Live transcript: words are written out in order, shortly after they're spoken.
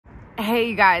Hey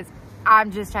you guys,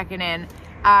 I'm just checking in.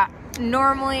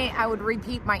 Normally I would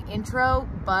repeat my intro,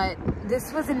 but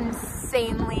this was an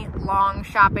insanely long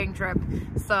shopping trip.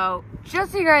 So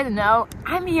just so you guys know,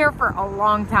 I'm here for a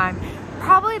long time.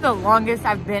 Probably the longest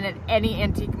I've been at any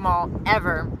antique mall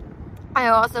ever. I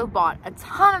also bought a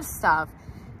ton of stuff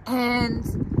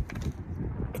and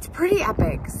it's pretty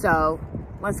epic. So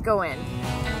let's go in.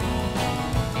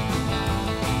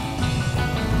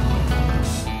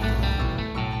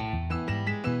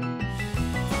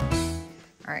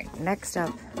 All right, next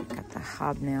up, got the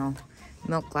hobnail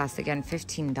milk glass again,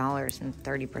 $15 and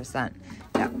 30%.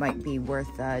 That might be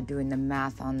worth doing the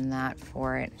math on that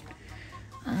for it.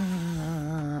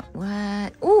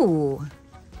 What? Ooh,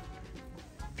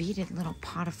 beaded little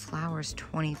pot of flowers,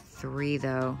 23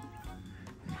 though.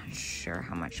 I'm not sure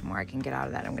how much more I can get out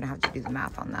of that. I'm gonna have to do the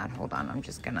math on that. Hold on, I'm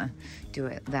just gonna do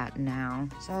that now.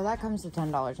 So that comes to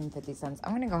 $10.50.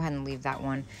 I'm gonna go ahead and leave that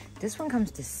one. This one comes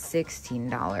to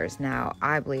 $16. Now,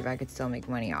 I believe I could still make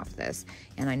money off this.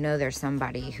 And I know there's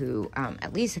somebody who,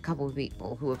 at least a couple of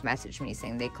people who have messaged me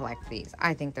saying they collect these.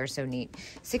 I think they're so neat.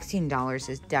 $16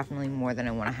 is definitely more than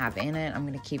I wanna have in it. I'm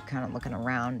gonna keep kind of looking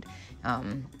around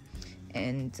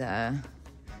and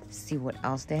see what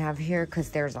else they have here, because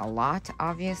there's a lot,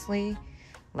 obviously.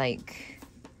 Like,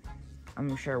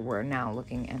 I'm sure we're now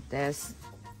looking at this.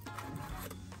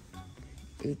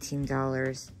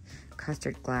 $18.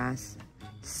 Custard glass.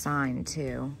 Sign,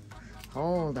 too.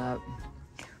 Hold up.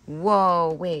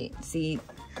 Whoa, wait. See,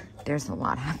 there's a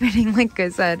lot happening. Like I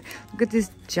said, look at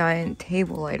this giant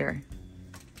table lighter.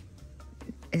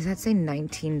 Does that say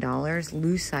 $19?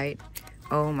 Lucite.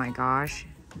 Oh my gosh.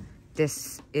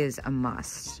 This is a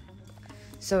must.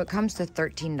 So it comes to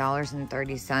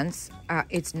 $13.30.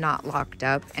 It's not locked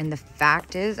up. And the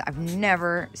fact is, I've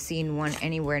never seen one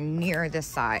anywhere near this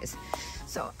size.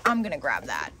 So I'm gonna grab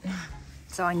that.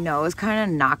 So I know it's kind of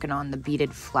knocking on the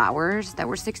beaded flowers that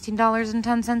were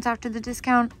 $16.10 after the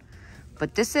discount.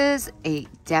 But this is a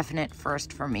definite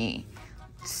first for me.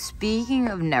 Speaking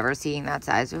of never seeing that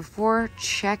size before,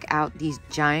 check out these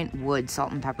giant wood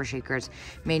salt and pepper shakers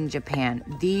made in Japan.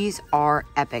 These are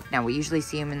epic. Now, we usually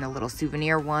see them in the little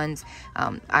souvenir ones.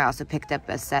 I also picked up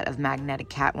a set of magnetic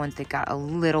cat ones that got a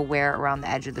little wear around the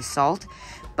edge of the salt.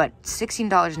 But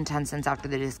 $16.10 after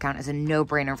the discount is a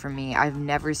no-brainer for me. I've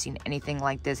never seen anything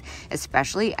like this,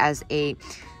 especially as a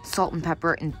salt and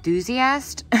pepper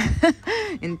enthusiast.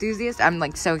 I'm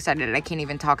like so excited I can't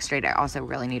even talk straight. I also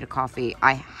really need a coffee.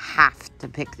 I have to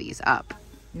pick these up.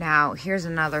 Now, here's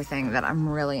another thing that I'm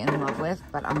really in love with,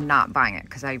 but I'm not buying it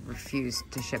because I refuse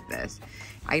to ship this.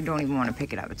 I don't even want to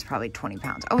pick it up. It's probably 20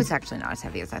 pounds. Oh, it's actually not as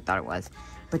heavy as I thought it was.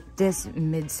 But this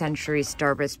mid-century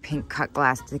Starburst pink cut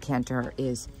glass decanter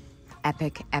is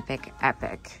epic, epic,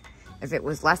 epic. If it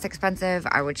was less expensive,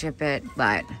 I would ship it,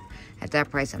 but at that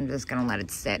price, I'm just gonna let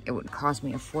it sit. It would cost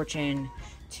me a fortune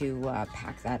to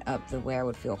pack that up the way I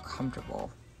would feel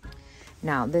comfortable.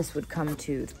 Now, this would come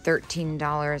to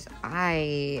 $13.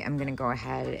 I am gonna go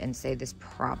ahead and say this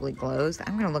probably glows.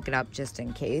 I'm gonna look it up just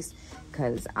in case,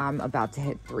 because I'm about to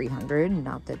hit 300.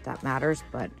 Not that that matters,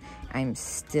 but I'm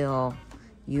still,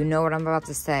 you know what I'm about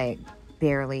to say,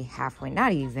 barely halfway,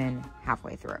 not even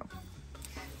halfway through.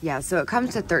 Yeah, so it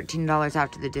comes to $13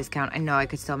 after the discount. I know I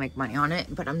could still make money on it,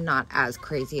 but I'm not as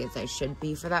crazy as I should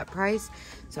be for that price.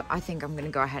 So I think I'm gonna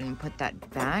go ahead and put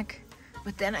that back.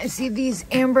 But then I see these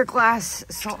amber glass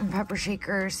salt and pepper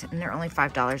shakers, and they're only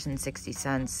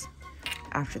 $5.60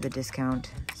 after the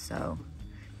discount. So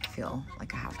I feel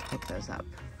like I have to pick those up.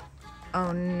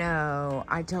 Oh no,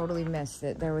 I totally missed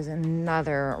it. There was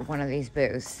another one of these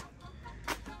booths.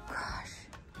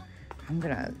 I'm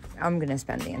gonna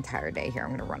spend the entire day here.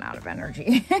 I'm gonna run out of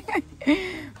energy.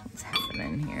 What's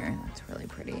happening here? That's really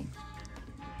pretty.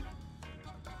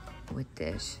 With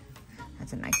dish.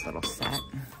 That's a nice little set.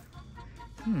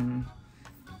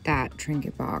 That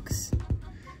trinket box.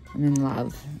 I'm in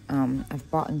love.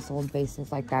 I've bought and sold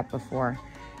bases like that before,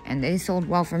 and they sold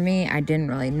well for me. I didn't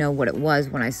really know what it was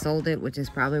when I sold it, which is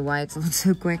probably why it sold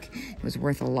so quick. It was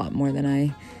worth a lot more than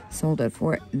I sold it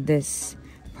for. This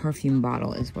perfume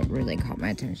bottle is what really caught my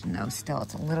attention, though. Still,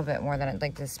 it's a little bit more than I'd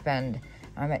like to spend.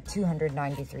 I'm at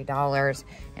 $293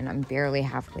 and I'm barely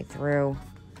halfway through.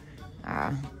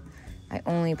 I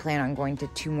only plan on going to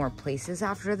 2 more places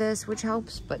after this, which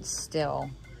helps, but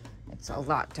still, it's a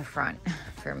lot to front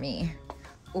for me.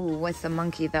 Ooh, with the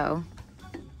monkey though,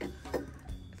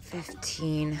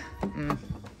 15.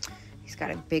 He's got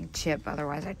a big chip,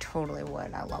 otherwise I totally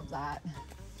would. I love that.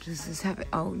 Does this have it?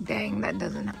 Oh, dang, that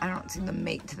doesn't, I don't see the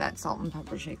mate to that salt and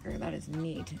pepper shaker. That is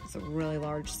neat. It's a really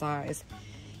large size.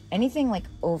 anything like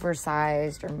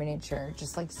oversized or miniature,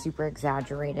 just like super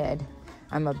exaggerated,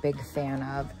 I'm a big fan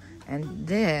of. And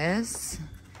this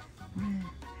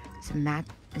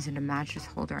is it a mattress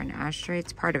holder and ashtray?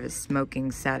 It's part of a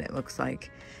smoking set, it looks like.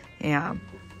 Yeah,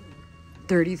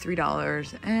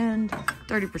 $33 and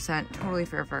 30%, totally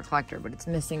fair for a collector, but it's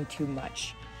missing too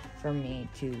much for me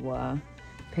to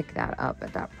pick that up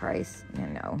at that price. You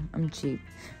know, I'm cheap,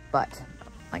 but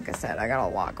like I said, I got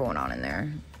a lot going on in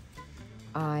there.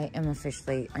 I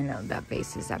know that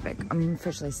vase is epic. I'm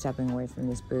officially stepping away from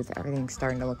this booth. Everything's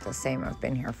starting to look the same. I've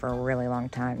been here for a really long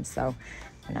time, so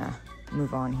I'm gonna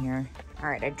move on here. All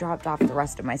right, I dropped off the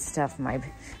rest of my stuff. My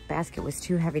basket was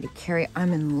too heavy to carry.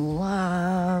 I'm in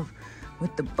love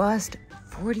with the bust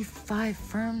 45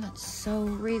 firm. That's so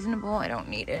reasonable. I don't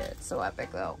need it. It's so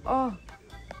epic though. Oh,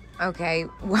 okay.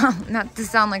 Well, not to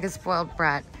sound like a spoiled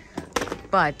brat,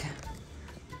 but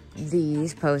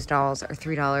these pose dolls are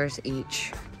 $3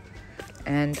 each.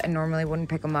 And I normally wouldn't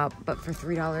pick them up, but for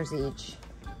 $3 each,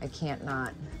 I can't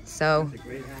not. So,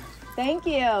 thank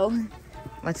you.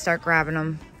 Let's start grabbing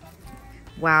them.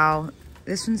 Wow,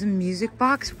 this one's a music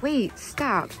box. Wait,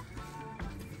 stop.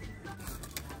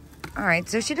 All right,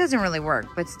 so she doesn't really work,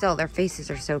 but still, their faces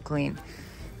are so clean.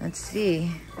 Let's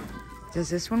see. Does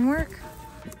this one work?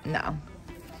 No.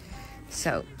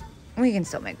 So, we can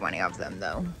still make money off them,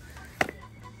 though.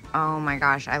 Oh my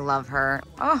gosh, I love her.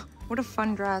 Oh, what a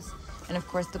fun dress. And of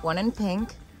course, the one in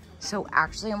pink. So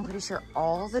actually, I'm pretty sure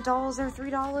all the dolls are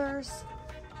 $3.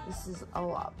 This is a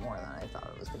lot more than I thought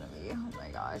it was gonna be. Oh my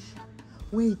gosh.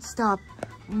 Wait, stop.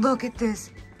 Look at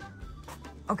this.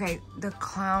 Okay, the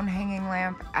clown hanging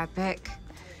lamp, epic.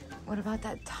 What about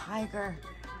that tiger?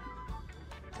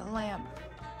 The lamp.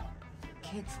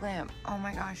 Kids lamp. Oh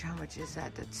my gosh, how much is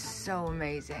that? That's so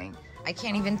amazing. I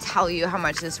can't even tell you how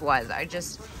much this was.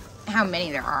 How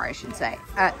many there are, I should say.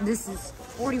 This is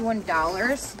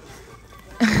 $41,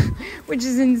 which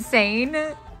is insane.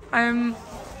 I'm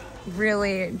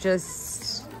really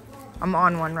I'm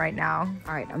on one right now.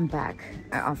 All right, I'm back.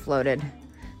 I offloaded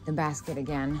the basket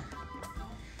again.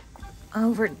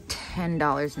 Over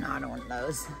 $10. No, I don't want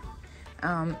those.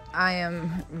 I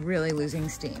am really losing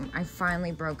steam. I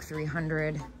finally broke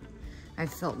 300. I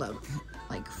filled up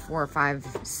like 4,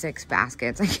 5, 6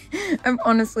 baskets. I've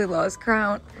honestly lost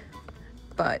count,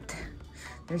 but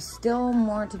there's still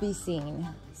more to be seen.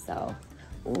 So,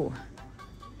 ooh.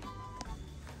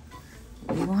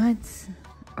 What?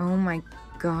 Oh my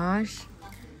gosh.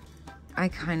 I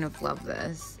kind of love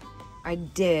this. I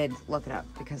did look it up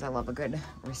because I love a good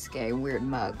risque weird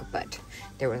mug, but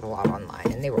there was a lot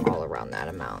online and they were all around that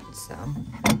amount. So,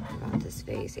 about this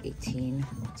vase, 18.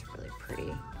 It's really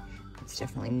pretty. It's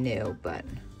definitely new, but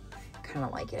kind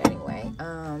of like it anyway.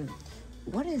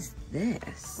 What is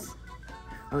this?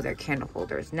 Oh, they're candle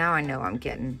holders. Now I know I'm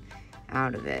getting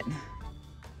out of it.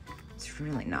 It's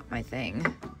really not my thing.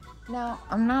 Now,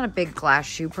 I'm not a big glass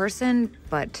shoe person,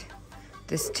 but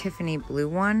this Tiffany blue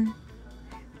one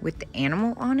with the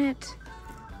animal on it,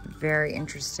 very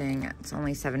interesting. It's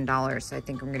only $7, so I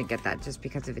think I'm gonna get that just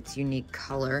because of its unique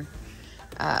color.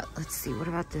 Let's see, what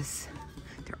about this?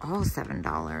 They're all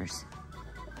 $7.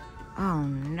 Oh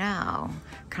no,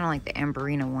 kind of like the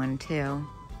Amberina one too.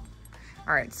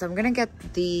 All right, so I'm gonna get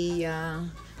the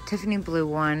Tiffany blue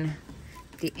one,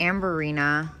 the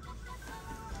Amberina,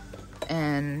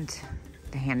 and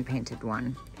the hand-painted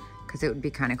one, because it would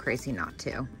be kind of crazy not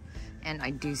to. And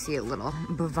I do see a little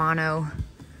Bavano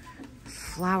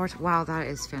flowers. Wow, that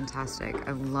is fantastic.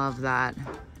 I love that.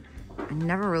 I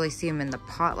never really see them in the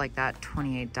pot like that.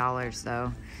 $28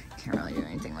 though. Can't really do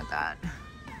anything with that.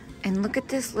 And look at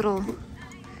this little,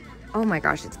 oh my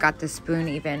gosh, it's got the spoon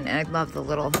even. And I love the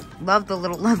little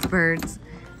lovebirds.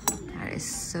 That is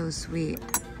so sweet.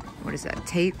 What is that,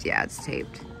 taped? Yeah, it's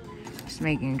taped. Just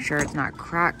making sure it's not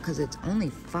cracked because it's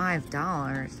only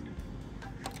 $5.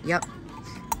 Yep.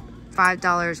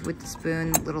 $5 with the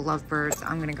spoon, little lovebirds.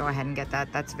 I'm gonna go ahead and get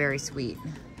that. That's very sweet.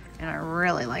 And I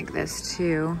really like this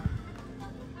too.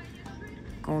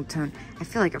 Gold tone. I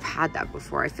feel like I've had that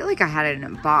before. I feel like I had it in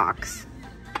a box.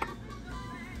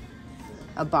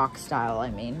 A box style, I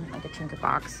mean, like a trinket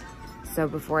box. So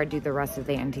before I do the rest of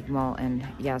the antique mall, and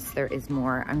yes, there is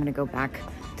more, I'm gonna go back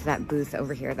to that booth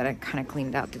over here that I kind of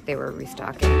cleaned up that they were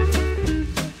restocking.